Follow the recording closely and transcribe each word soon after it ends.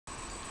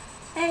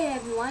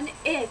everyone,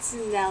 it's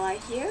Nella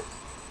here.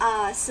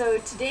 So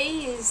today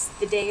is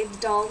the day of the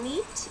doll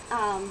meet,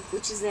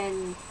 which is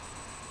in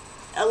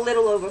a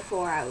little over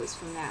 4 hours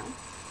from now.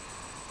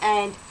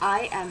 And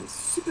I am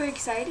super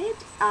excited.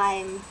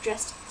 I'm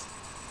dressed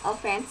all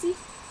fancy.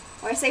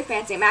 Or I say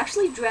fancy, I'm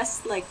actually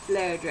dressed like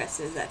flare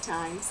dresses at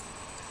times.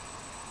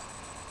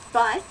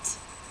 But,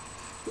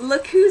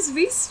 look who's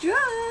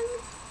restrung!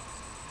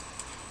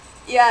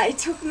 Yeah, it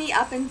took me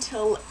up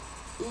until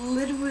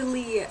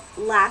literally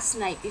last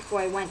night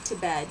before I went to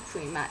bed,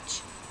 pretty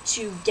much,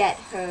 to get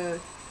her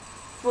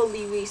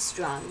fully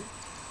restrung.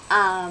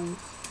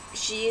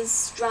 She is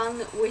strung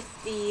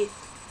with the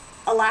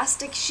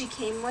elastic she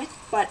came with,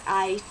 but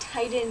I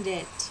tightened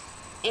it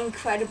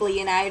incredibly,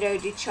 and I had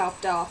already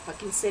chopped off a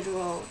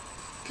considerable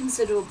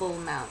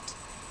amount.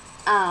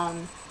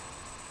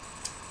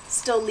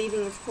 Still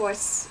leaving, of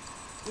course,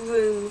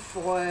 room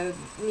for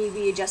me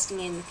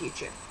readjusting it in the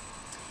future.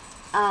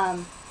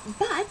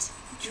 But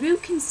Drew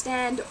can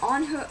stand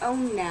on her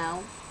own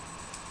now,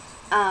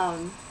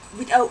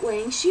 without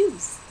wearing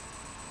shoes.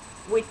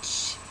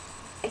 Which,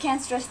 I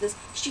can't stress this,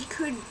 she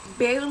could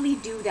barely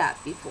do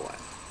that before.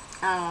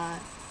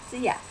 So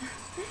yeah.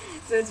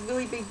 So it's a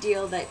really big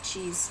deal that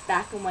she's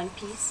back in one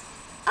piece.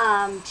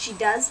 She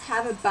does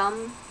have a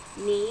bum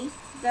knee,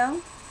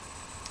 though.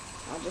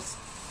 I'll just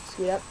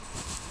scoot up.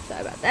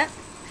 Sorry about that.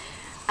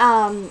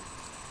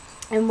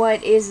 And what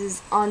it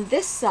is on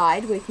this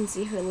side, where you can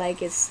see her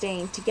leg is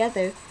staying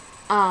together,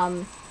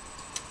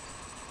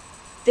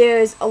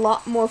 there's a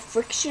lot more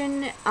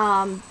friction.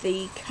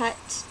 The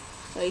cut,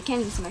 oh, you can't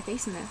even see my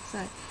face in there,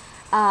 sorry.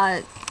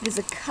 There's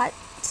a cut,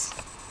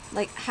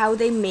 like how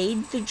they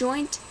made the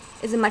joint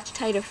is a much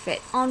tighter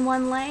fit on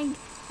one leg,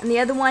 and the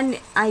other one,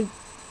 I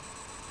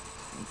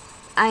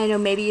don't know,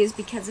 maybe is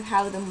because of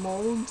how the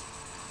mold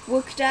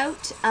worked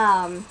out,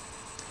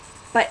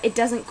 but it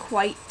doesn't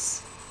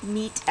quite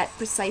meet at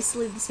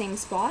precisely the same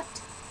spot,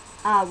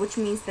 which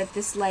means that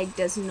this leg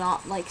does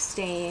not like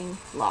staying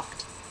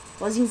locked.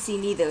 Well, as you can see,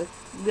 neither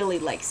really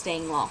likes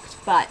staying locked,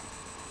 but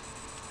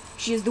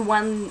she is the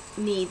one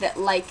knee that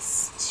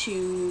likes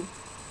to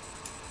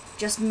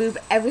just move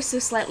ever so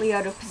slightly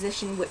out of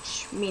position,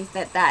 which means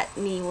that that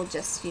knee will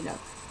just,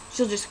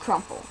 she'll just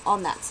crumple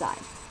on that side.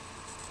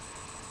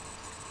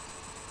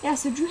 Yeah,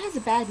 so Drew has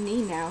a bad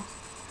knee now.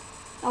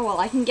 Oh well,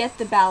 I can get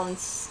the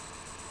balance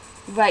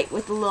right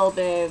with a little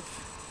bit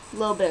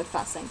of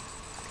fussing.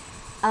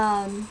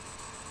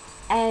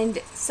 And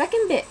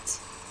second bit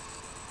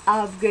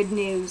of good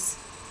news,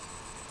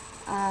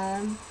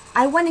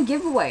 I won a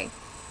giveaway.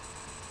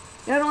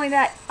 Not only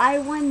that, I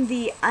won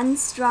the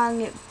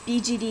Unstrung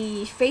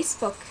BGD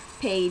Facebook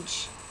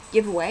page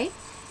giveaway,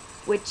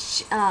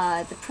 which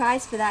the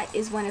prize for that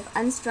is one of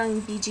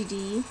Unstrung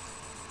BGD,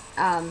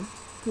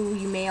 who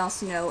you may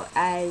also know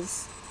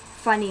as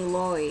Funny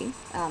Lori.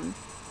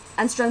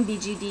 Unstrung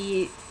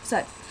BGD,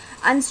 sorry,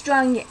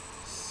 Unstrung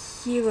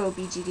Hero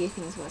BGD, I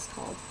think is what it's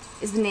called,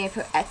 is the name of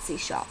her Etsy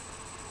shop.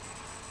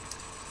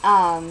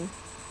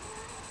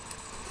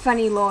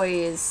 Funny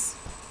Lori is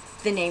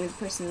the name of the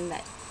person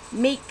that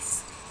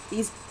makes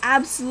these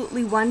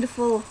absolutely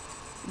wonderful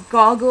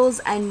goggles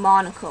and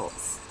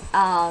monocles.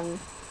 And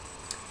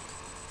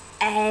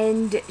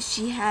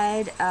she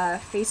had a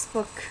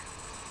Facebook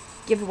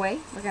giveaway,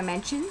 like I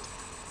mentioned,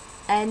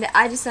 and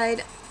I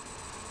decided,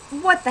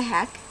 what the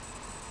heck,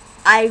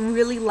 I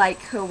really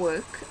like her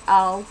work,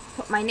 I'll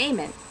put my name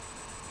in.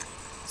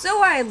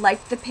 So I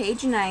liked the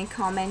page and I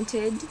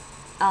commented.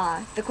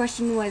 The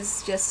question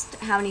was just,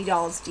 how many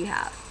dolls do you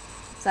have?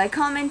 So I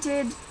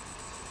commented,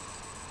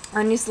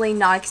 honestly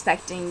not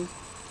expecting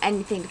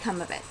anything to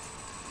come of it,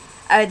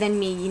 other than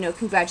me,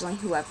 congratulating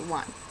whoever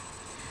won.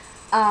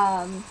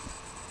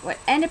 What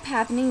ended up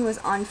happening was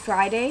on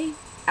Friday,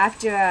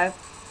 after a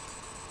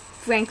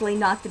frankly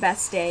not the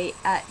best day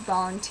at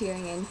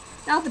volunteering and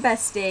not the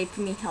best day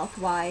for me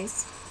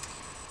health-wise,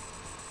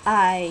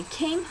 I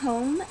came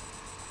home,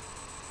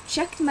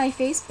 checked my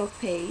Facebook,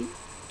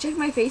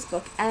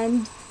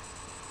 and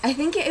I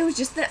think it was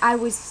just that I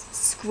was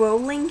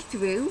scrolling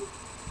through,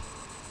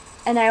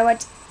 and I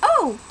went,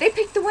 oh, they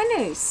picked the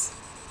winners.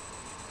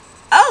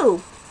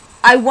 Oh,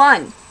 I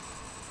won.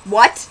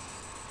 What?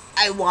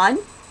 I won?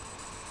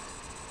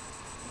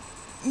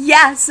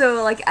 Yeah,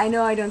 so, I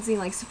know I don't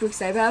seem, super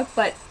excited about it,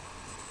 but,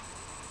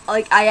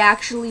 I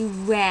actually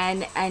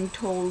ran and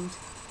told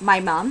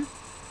my mom.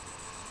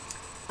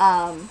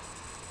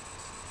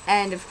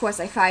 And, of course,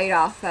 I fired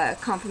off a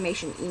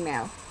confirmation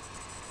email.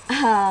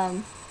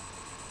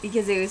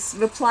 Because it was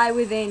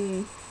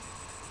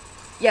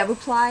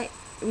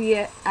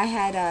I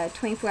had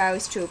 24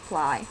 hours to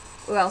apply,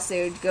 or else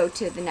it would go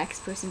to the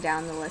next person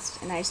down the list,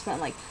 and I just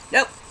went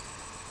nope.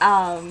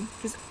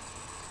 Because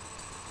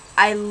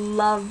I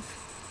love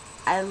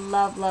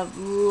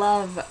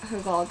her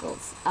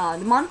goggles.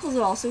 The monocles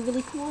are also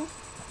really cool,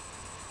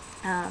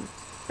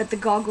 but the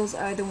goggles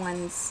are the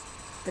ones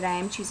that I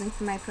am choosing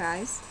for my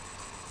prize.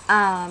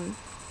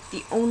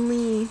 The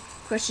only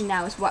question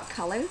now is what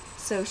color,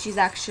 so she's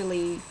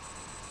actually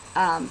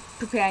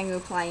preparing a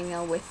reply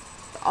email with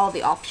all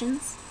the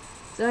options.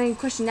 So The only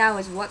question now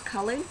is what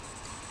color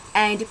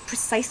and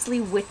precisely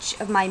which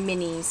of my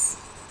minis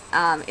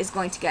is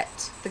going to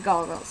get the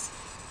goggles.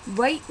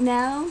 Right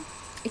now,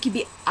 it could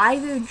be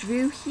either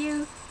Drew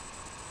here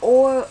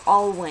or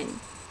Alwyn.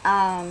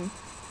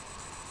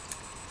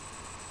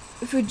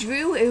 For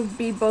Drew, it would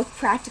be both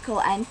practical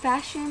and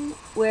fashion,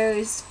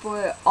 whereas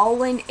for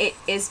Alwyn, it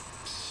is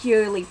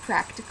purely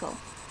practical.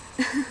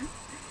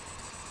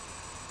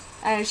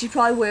 And she'd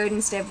probably wear it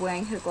instead of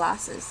wearing her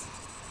glasses.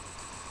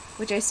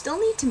 Which I still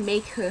need to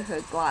make her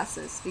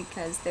glasses,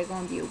 because they're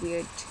going to be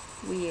a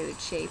weird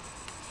shape.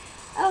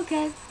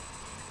 Okay,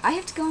 I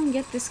have to go and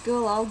get this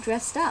girl all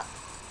dressed up.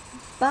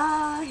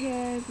 Bye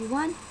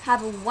everyone,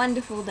 have a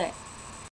wonderful day.